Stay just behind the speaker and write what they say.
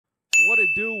What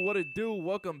it do?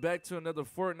 Welcome back to another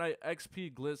Fortnite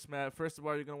XP glitch map. First of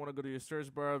all, you're going to want to go to your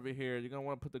search bar over here. You're going to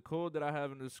want to put the code that I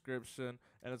have in the description,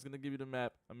 and it's going to give you the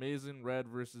map, Amazing Red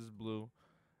versus Blue.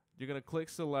 You're going to click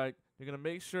select. You're going to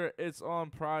make sure it's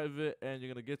on private, and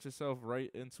you're going to get yourself right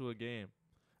into a game.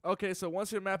 Okay, so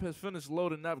once your map has finished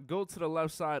loading up, go to the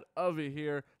left side of it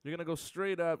here. You're going to go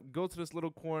straight up, go to this little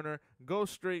corner, go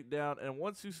straight down, and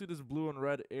once you see this blue and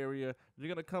red area, you're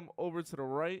going to come over to the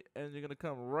right, and you're going to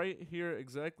come right here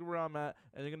exactly where I'm at,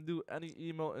 and you're going to do any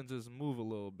emote and just move a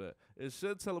little bit. It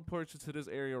should teleport you to this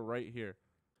area right here.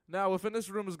 Now, within this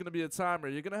room is going to be a timer.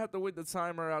 You're going to have to wait the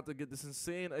timer out to get this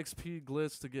insane XP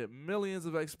glitch to get millions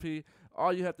of XP.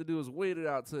 All you have to do is wait it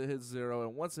out till it hits 0.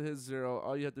 And once it hits 0,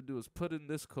 all you have to do is put in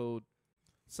this code.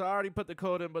 So I already put the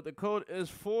code in, but the code is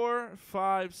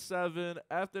 457.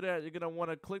 After that, you're going to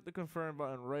want to click the confirm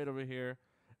button right over here.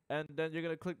 And then you're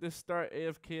going to click this start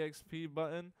AFK XP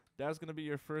button. That's going to be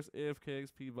your first AFK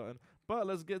XP button. But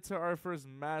let's get to our first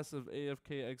massive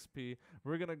AFK XP.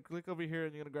 We're going to click over here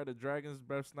and you're going to grab the Dragon's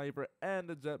Breath Sniper and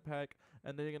the jetpack.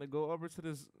 And then you're going to go over to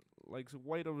this like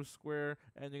white over square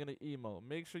and you're going to emote.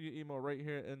 Make sure you emote right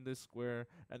here in this square.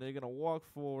 And then you're going to walk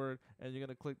forward and you're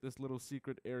going to click this little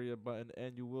secret area button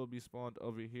and you will be spawned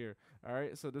over here.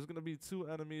 Alright, so there's going to be 2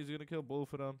 enemies. You're going to kill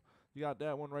both of them. You got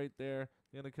that one right there.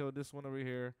 You're going to kill this one over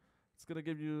here. It's going to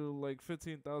give you like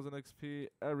 15,000 XP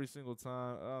every single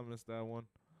time. Oh, I missed that one.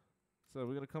 So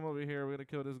we're going to come over here. We're going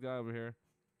to kill this guy over here.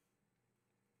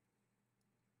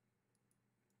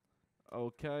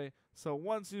 Okay. So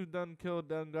once you've done killed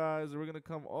them guys, we're going to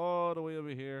come all the way over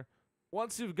here.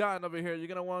 Once you've gotten over here, you're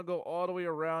going to want to go all the way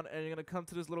around and you're going to come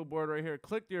to this little board right here.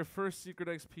 Click your first secret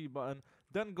XP button.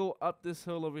 Then go up this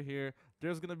hill over here.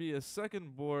 There's going to be a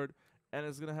second board and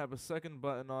it's going to have a second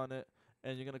button on it.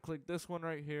 And you're going to click this one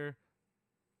right here.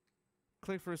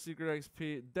 Click for secret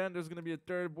XP. Then there's going to be a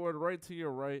third board right to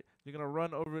your right. You're going to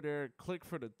run over there. Click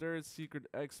for the third secret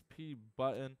XP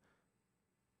button.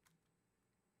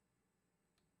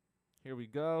 Here we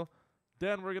go.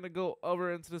 Then we're going to go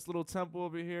over into this little temple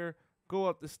over here. Go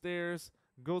up the stairs.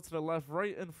 Go to the left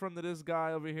right in front of this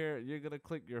guy over here. You're going to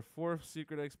click your fourth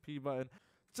secret XP button.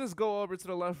 Just go over to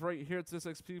the left right here to this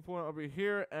XP point over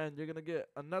here, and you're going to get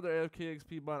another AFK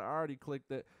XP button. I already clicked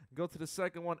it. Go to the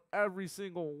second one. Every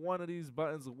single one of these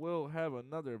buttons will have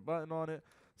another button on it.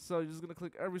 So you're just going to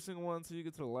click every single one until you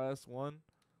get to the last one.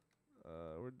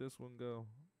 Where'd this one go?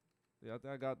 Yeah, I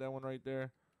think I got that one right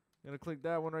there. You're going to click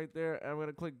that one right there, and I'm going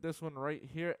to click this one right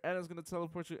here, and it's going to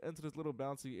teleport you into this little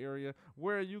bouncy area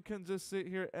where you can just sit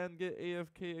here and get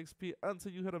AFK XP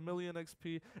until you hit 1,000,000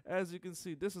 XP. As you can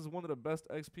see, this is one of the best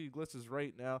XP glitches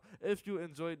right now. If you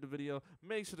enjoyed the video,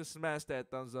 make sure to smash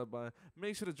that thumbs up button.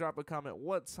 Make sure to drop a comment.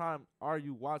 What time are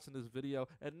you watching this video?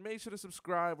 And make sure to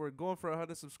subscribe. We're going for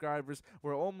 100 subscribers.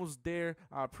 We're almost there.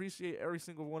 I appreciate every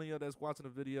single one of you that's watching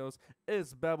the videos.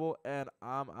 It's Bevel, and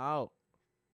I'm out.